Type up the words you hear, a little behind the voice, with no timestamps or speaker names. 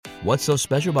What's so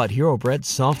special about Hero Bread's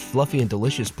soft, fluffy, and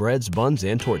delicious breads, buns,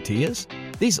 and tortillas?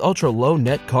 These ultra-low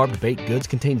net-carb baked goods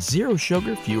contain zero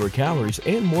sugar, fewer calories,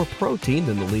 and more protein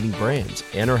than the leading brands,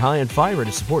 and are high in fiber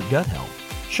to support gut health.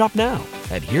 Shop now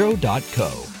at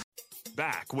Hero.co.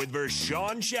 Back with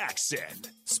Vershawn Jackson,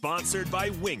 sponsored by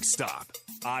Wingstop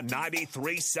on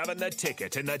 93.7 The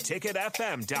Ticket and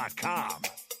theticketfm.com.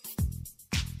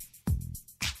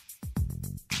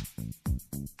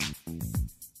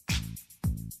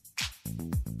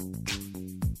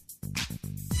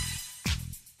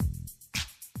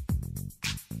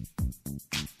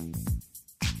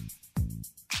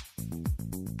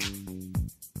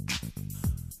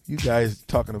 You guys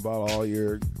talking about all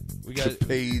your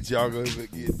page, y'all gonna get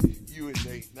you and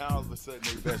Nate. Now all of a sudden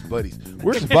they best buddies.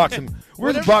 Where's the boxing?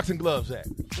 Where's the boxing gloves at?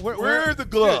 Where are the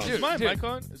gloves? Is my mic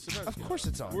on? Of course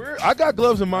it's on. I got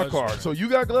gloves in my car. So you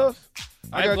got gloves?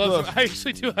 I got gloves. I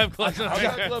actually do have gloves. I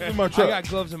got gloves in my truck. I got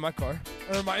gloves in my car.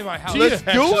 Or in my house. Let's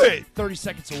do it. 30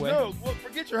 seconds away. No, well,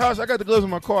 forget your house. I got the gloves in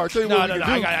my car. I'll tell you what we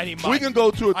can do. I need mine. We can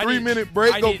go to a 3-minute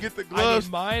break, go get the gloves,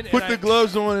 put the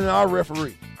gloves on, and I'll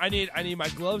referee. I need my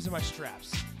gloves and my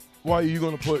straps. Why are you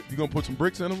gonna put some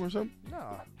bricks in them or something?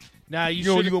 No. Nah, you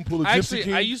gonna pull a gypsy Actually,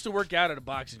 king? I used to work out at a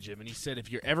boxing gym, and he said if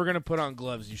you're ever gonna put on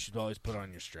gloves, you should always put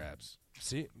on your straps.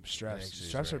 See, straps.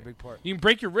 Straps are a big part. You can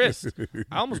break your wrist.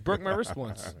 I almost broke my wrist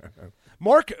once.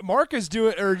 Mark is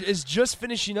is just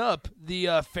finishing up the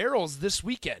Farrells this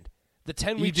weekend, the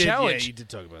 10-week challenge. Yeah, you did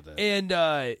talk about that. And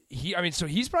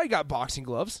he's probably got boxing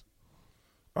gloves.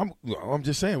 I'm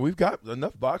just saying we've got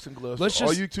enough boxing gloves.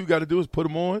 All you two got to do is put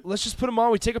them on. Let's just put them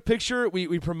on. We take a picture.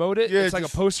 We promote it. Yeah, it's like a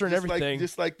poster and everything.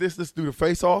 Just like this. Let's do the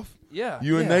face off. Yeah.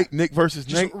 You and Nick versus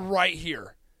just Nate right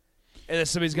here. And then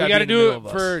somebody's got to to do it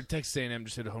for Texas A&M.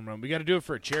 Just hit a home run. We got to do it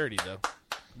for a charity though.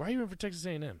 Why are you rooting for Texas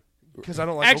A&M? Because I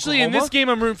don't like Actually, Oklahoma. in this game,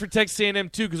 I'm rooting for Texas A&M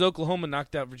too because Oklahoma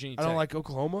knocked out Virginia Tech. I don't like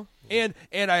Oklahoma, and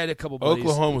I had a couple buddies.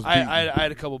 Oklahoma's I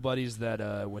had a couple buddies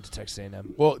that went to Texas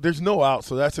A&M. Well, there's no out,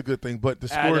 so that's a good thing. But the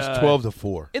score is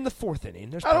 12-4 in the fourth inning.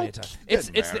 There's plenty of time.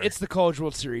 It's the College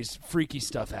World Series. Freaky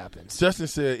stuff happens. Justin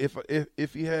said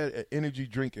if he had an energy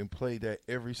drink and played that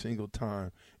every single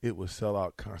time, it would sell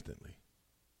out constantly.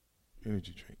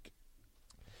 Energy drink.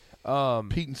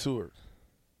 Pete and Seward.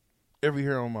 Every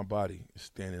hair on my body is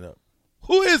standing up.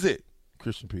 Who is it?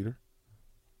 Christian Peter.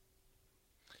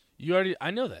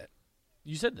 I know that.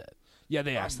 You said that. Yeah,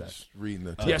 they asked that. Just reading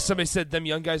the yeah, somebody said them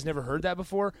young guys never heard that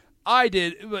before. I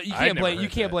did, but you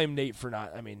can't blame Nate for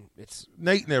not. I mean, it's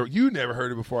Nate you never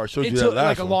heard it before. I showed you that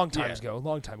last a long time ago.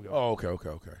 Oh,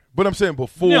 okay. But I'm saying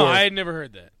before. No, I had never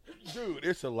heard that. Dude,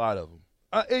 it's a lot of them.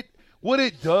 What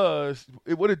it does.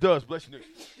 Bless you, Nick.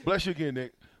 Bless you again,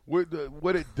 Nick.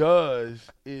 What it does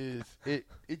is it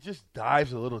just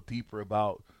dives a little deeper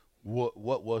about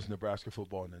what was Nebraska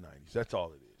football in the 90s. That's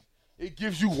all it is. It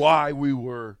gives you why we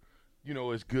were,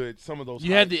 as good. Some of those.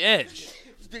 You had the edge.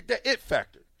 That it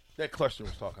factor that Cluster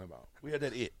was talking about. We had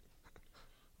that it.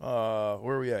 Where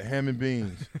are we at? Ham and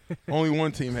Beans. Only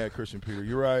one team had Christian Peter.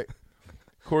 You're right.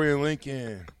 Corey and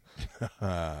Lincoln.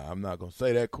 I'm not going to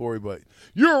say that, Corey, but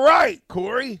you're right,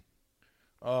 Corey.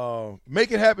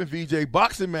 Make it happen, VJ.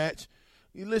 Boxing match.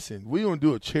 Listen, we're going to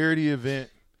do a charity event.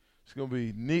 It's going to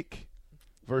be Nick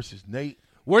versus Nate.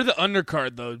 We're the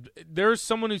undercard, though. There's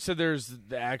someone who said there's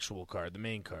the actual card, the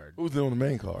main card. Who's on the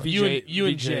main card? You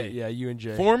and Jay. Yeah, you and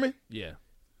Jay. Foreman? Yeah.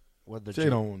 Jay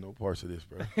don't want no parts of this,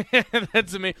 bro.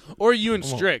 That's amazing. Or you and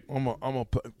Strick.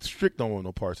 Strick don't want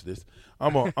no parts of this.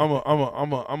 Because I'm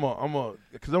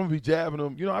gonna be jabbing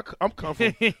them. I'm come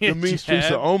from the mean streets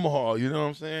of Omaha. You know what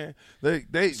I'm saying?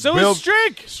 Is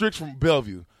Strick. Strick's from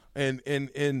Bellevue, and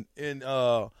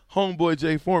homeboy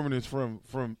Jay Foreman is from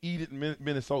Eden,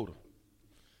 Minnesota.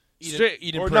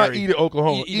 Eden Prairie. Not Eden,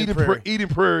 Oklahoma. Eden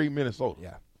Prairie, Minnesota.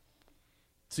 Yeah.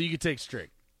 So you could take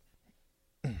Strick.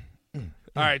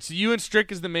 All right, so you and Strick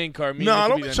is the main card. No,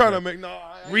 don't be trying to make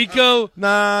Rico.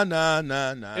 Nah.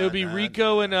 It would be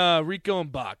Rico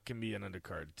and Bach can be an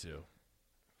undercard too.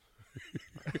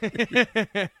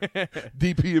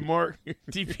 DP and Mark.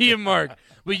 DP and Mark.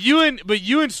 But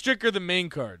you and Strick are the main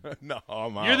card. No,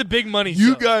 I'm out. You're the big money.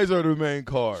 You guys are the main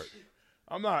card.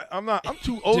 I'm not. I'm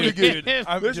too old to get.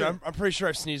 I'm pretty sure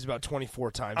I've sneezed about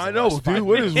 24 times. I know, dude.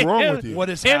 What is wrong with you? What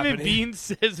is Ham happening? and Bean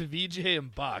says VJ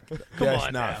and Bach. Come That's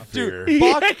on not now. fair. Dude,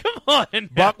 come on now.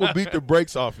 Bach will beat the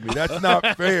brakes off of me. That's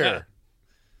not fair.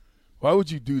 Why would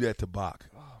you do that to Bach?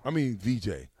 I mean,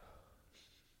 VJ.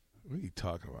 What are you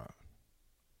talking about?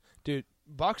 Dude,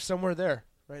 Bach's somewhere there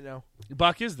right now.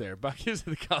 Bach is there. Bach is at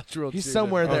the College World He's Series.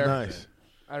 somewhere there. Oh, nice.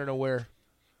 I don't know where.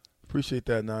 Appreciate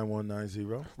that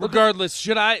 9190. Regardless,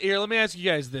 should I? Here, let me ask you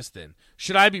guys this then: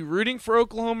 should I be rooting for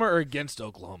Oklahoma or against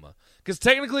Oklahoma? Because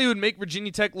technically, it would make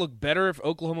Virginia Tech look better if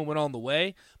Oklahoma went all the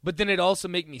way, but then it'd also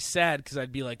make me sad because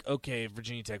I'd be like, okay, if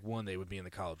Virginia Tech won, they would be in the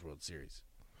College World Series.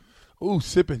 Ooh,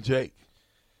 Sip and Jake.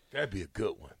 That'd be a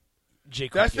good one.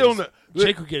 Jake That's would still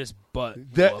Jake would get his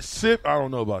butt. That whooped. Sip, I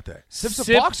don't know about that. Sip's a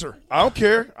Sip- boxer. I don't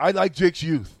care. I like Jake's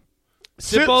youth.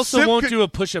 Sip also Sip won't could- do a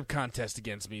push-up contest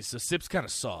against me, so Sip's kind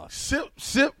of soft.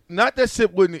 Sip. Not that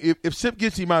Sip wouldn't. If Sip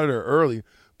gets him out of there early,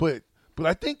 but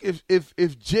I think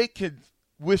if Jake can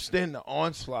withstand the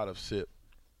onslaught of Sip,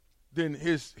 then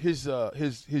his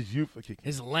youth will kick in.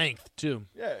 His length too.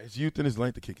 Yeah, his youth and his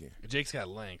length to kick in. Jake's got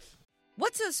length.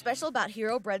 What's so special about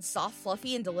Hero Bread's soft,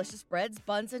 fluffy, and delicious breads,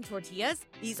 buns, and tortillas?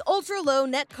 These ultra-low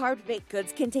net-carb baked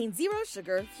goods contain zero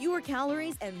sugar, fewer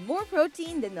calories, and more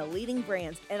protein than the leading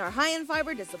brands, and are high in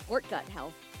fiber to support gut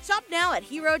health. Shop now at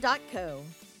hero.co.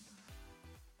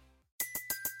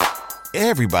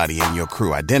 Everybody in your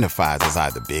crew identifies as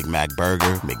either Big Mac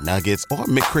Burger, McNuggets, or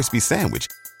McCrispy Sandwich.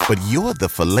 But you're the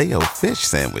Filet-O-Fish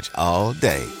Sandwich all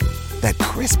day. That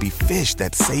crispy fish,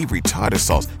 that savory tartar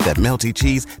sauce, that melty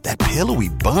cheese, that pillowy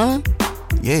bun.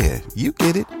 Yeah, you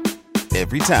get it.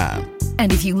 Every time.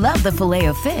 And if you love the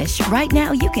Filet-O-Fish, right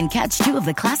now you can catch two of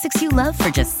the classics you love for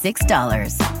just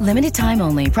 $6. Limited time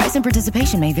only. Price and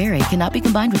participation may vary. Cannot be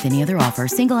combined with any other offer.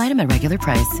 Single item at regular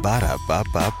price.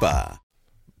 Ba-da-ba-ba-ba.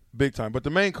 Big time. But the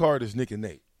main card is Nick and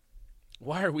Nate.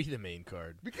 Why are we the main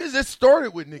card? Because it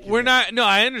started with Nick and We're Nate. not. No,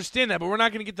 I understand that, but we're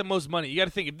not going to get the most money. You got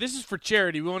to think if this is for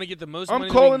charity, we want to get the most money.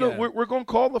 I'm calling that we it. can get. We're going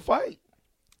to call the fight.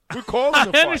 We're calling I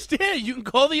the fight. understand. You can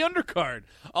call the undercard.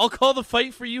 I'll call the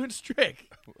fight for you and Strick.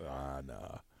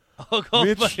 Nah. I'll call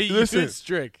Mitch, the fight you listen. and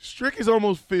Strick. Strick is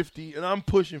almost 50, and I'm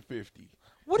pushing 50.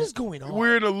 What is going on?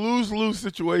 We're in a lose-lose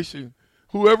situation.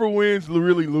 Whoever wins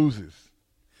really loses.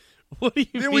 What do you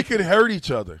Then mean? we could hurt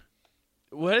each other.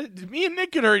 What? Me and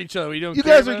Nick could hurt each other. We don't. You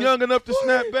care guys are about it? young enough to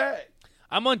snap back.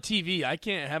 I'm on TV. I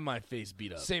can't have my face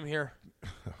beat up. Same here.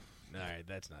 All right,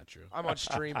 that's not true. I'm on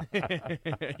stream.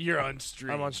 You're on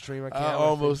stream. I'm on stream. I can't. I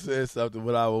almost said something,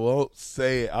 but I won't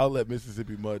say it. I'll let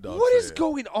Mississippi Mud Dog What say is it.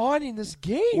 going on in this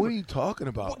game? What are you talking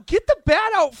about? Get the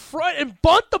bat out front and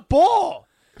bunt the ball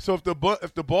So if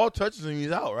the ball touches him,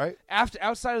 he's out, right?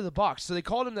 outside of the box. So they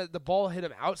called him that the ball hit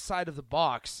him outside of the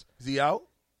box. Is he out?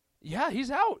 Yeah, he's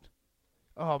out.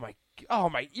 Oh my!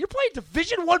 You're playing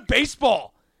Division I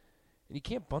baseball, and you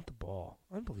can't bunt the ball.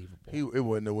 Unbelievable. It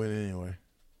wasn't a win anyway.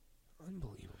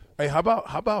 Unbelievable. Hey, how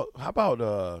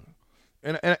about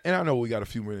and I know we got a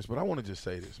few minutes, but I want to just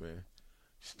say this, man.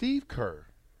 Steve Kerr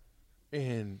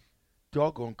and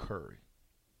doggone Curry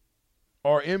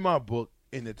are in my book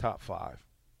in the top 5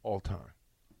 all time.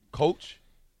 Coach,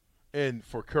 and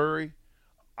for Curry,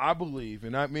 I believe,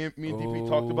 and me and DP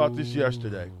talked about this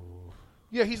yesterday.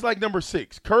 Yeah, he's like number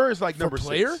 6. Kerr is like number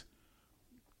player? 6.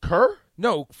 Kerr?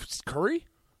 No, Curry.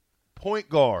 Point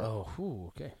guard.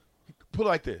 Oh, okay. Put it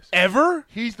like this. Ever?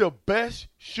 He's the best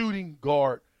shooting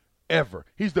guard ever.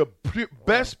 He's the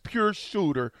best pure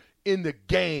shooter in the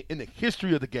game, in the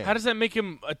history of the game. How does that make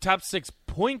him a top 6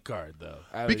 point guard, though?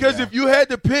 Because if you had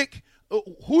to pick,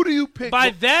 who do you pick?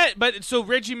 So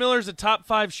Reggie Miller's a top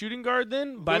 5 shooting guard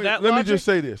then? By that Let logic? me just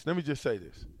say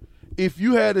this. If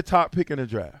you had a top pick in the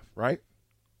draft, right?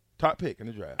 Top pick in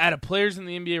the draft. Out of players in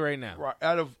the NBA right now. Right,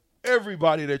 out of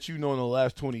everybody that you know in the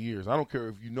last 20 years, I don't care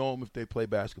if you know them, if they play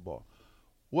basketball.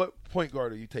 What point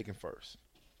guard are you taking first?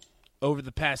 Over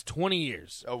the past 20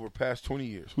 years. Over past 20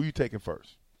 years. Who you taking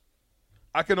first?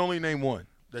 I can only name one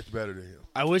that's better than him.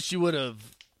 I wish you would have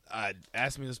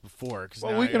asked me this before.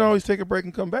 Well, we can always take a break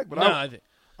and come back. But No,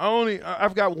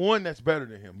 I've got one that's better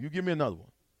than him. You give me another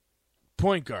one.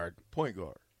 point guard. Point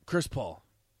guard. Chris Paul.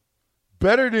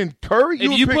 Better than Curry?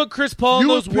 If you put Chris Paul in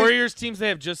you those would pick- Warriors teams, they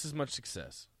have just as much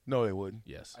success. No, they wouldn't.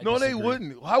 Yes. No, they disagree.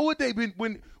 wouldn't. How would they be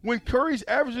when Curry's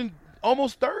averaging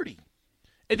almost 30?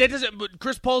 And that doesn't. But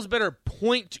Chris Paul's a better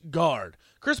point guard.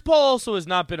 Chris Paul also has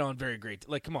not been on very great.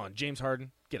 Like, come on, James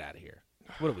Harden, get out of here.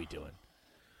 What are we doing?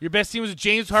 Your best team was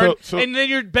James Harden, So- and then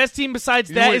your best team besides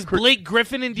You that went is Chris- Blake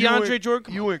Griffin and DeAndre Jordan.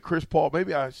 Come You on. went Chris Paul.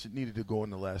 Maybe I needed to go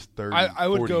in the last 30, I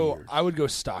would 40 go. years. I would go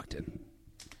Stockton.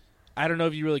 I don't know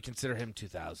if you really consider him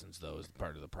 2000s though as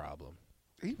part of the problem.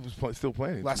 He was still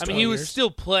playing. Last I mean, 20 he was years. still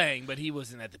playing, but he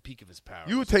wasn't at the peak of his power.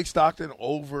 You would take Stockton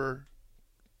over.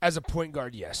 As a point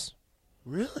guard, yes.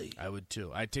 Really? I would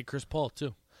too. I'd take Chris Paul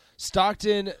too.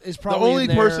 Stockton is The probably only in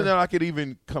there. person that I could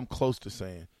even come close to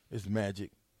saying is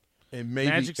Magic, and maybe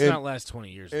Magic's and, not last 20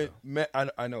 years though.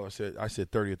 I know I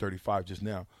said 30 or 35 just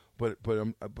now, but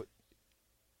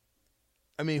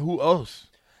I mean, who else?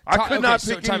 I could not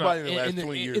so pick time out. anybody in the last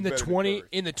 20 years. In the better than 20 Curry.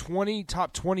 in the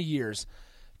top 20 years,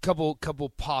 couple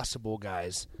possible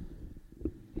guys.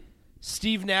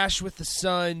 Steve Nash with the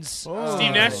Suns. Steve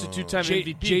Nash is a 2-time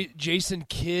MVP. Jason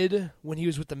Kidd when he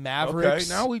was with the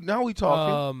Mavericks. Okay, now we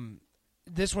talking.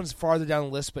 This one's farther down the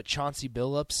list, but Chauncey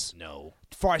Billups. No.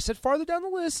 I said farther down the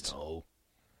list. No.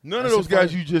 None of those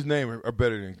guys you just named are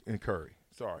better than Curry.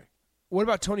 Sorry. What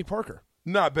about Tony Parker?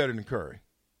 Not better than Curry.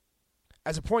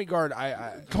 As a point guard,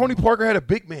 Tony Parker had a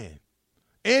big man.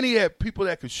 And he had people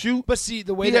that could shoot. But see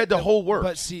the way he had the whole work.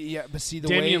 But see the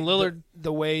Damian way Lillard.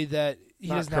 the way that he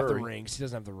Not doesn't have the Curry. rings. He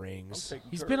doesn't have the rings.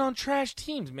 He's been on trash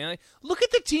teams, man. Like, look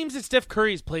at the teams that Steph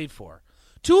Curry's played for.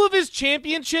 2 of his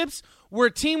championships were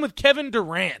a team with Kevin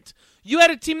Durant. You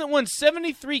had a team that won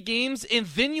 73 games, and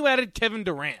then you added Kevin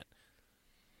Durant.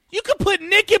 You could put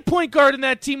Nick at point guard, and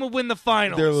that team would win the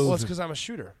finals. They're Well, it's losing. because I'm a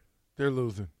shooter. They're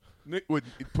losing. Nick would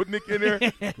put Nick in there.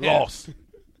 Lost.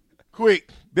 Quick.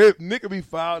 Nick would be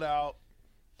fouled out.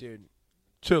 Dude.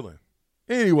 Chilling.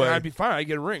 Anyway. I'd be fine. I'd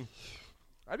get a ring.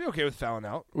 I'd be okay with fouling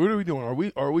out. What are we doing?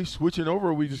 Are we switching over,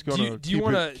 or are we just going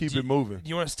to keep it moving? Do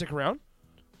you want to stick around?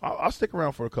 I'll stick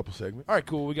around for a couple segments. All right,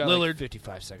 cool. We got Lillard. like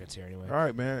 55 seconds here anyway. All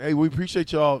right, man. Hey, we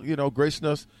appreciate y'all, gracing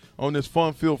us on this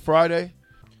Fun-Filled Friday.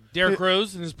 Derrick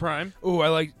Rose in his prime. Ooh, I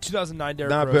like 2009 Derrick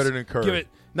Not Rose. better than Curry. Give it.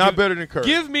 Not better than Curry.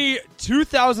 Give me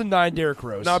 2009 Derrick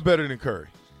Rose. Not better than Curry.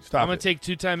 Stop I'm going it. to take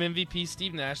 2-time MVP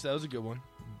Steve Nash. That was a good one.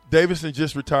 Davidson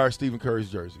just retired Stephen Curry's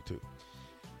jersey, too.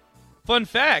 Fun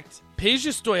fact, Peja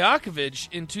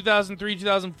Stojakovic in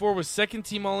 2003-2004 was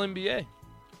second-team All-NBA.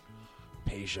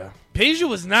 Peja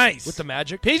was nice. With the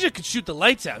Magic? Peja could shoot the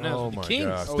lights out. No, Oh, the my Kings.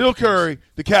 God. Still Curry,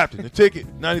 the captain, the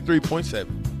ticket, 93.7.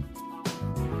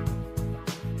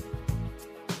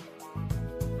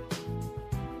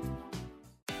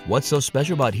 What's so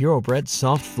special about Hero Bread's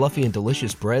soft, fluffy, and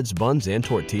delicious breads, buns, and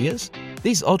tortillas?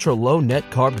 These ultra-low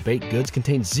net-carb baked goods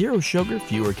contain zero sugar,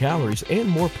 fewer calories, and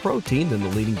more protein than the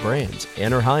leading brands,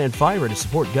 and are high in fiber to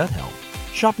support gut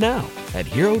health. Shop now at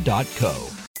Hero.co.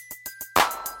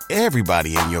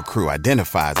 Everybody in your crew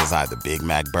identifies as either Big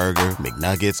Mac Burger,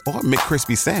 McNuggets, or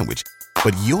McCrispy Sandwich.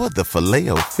 But you're the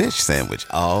Filet-O-Fish Sandwich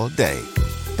all day.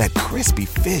 That crispy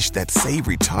fish, that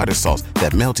savory tartar sauce,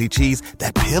 that melty cheese,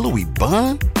 that pillowy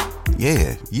bun.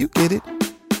 Yeah, you get it.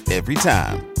 Every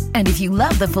time. And if you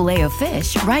love the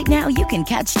Filet-O-Fish, right now you can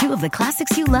catch 2 of the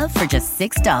classics you love for just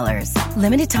 $6.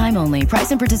 Limited time only.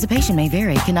 Price and participation may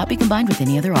vary. Cannot be combined with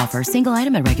any other offer. Single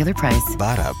item at regular price.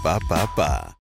 Ba-da-ba-ba-ba.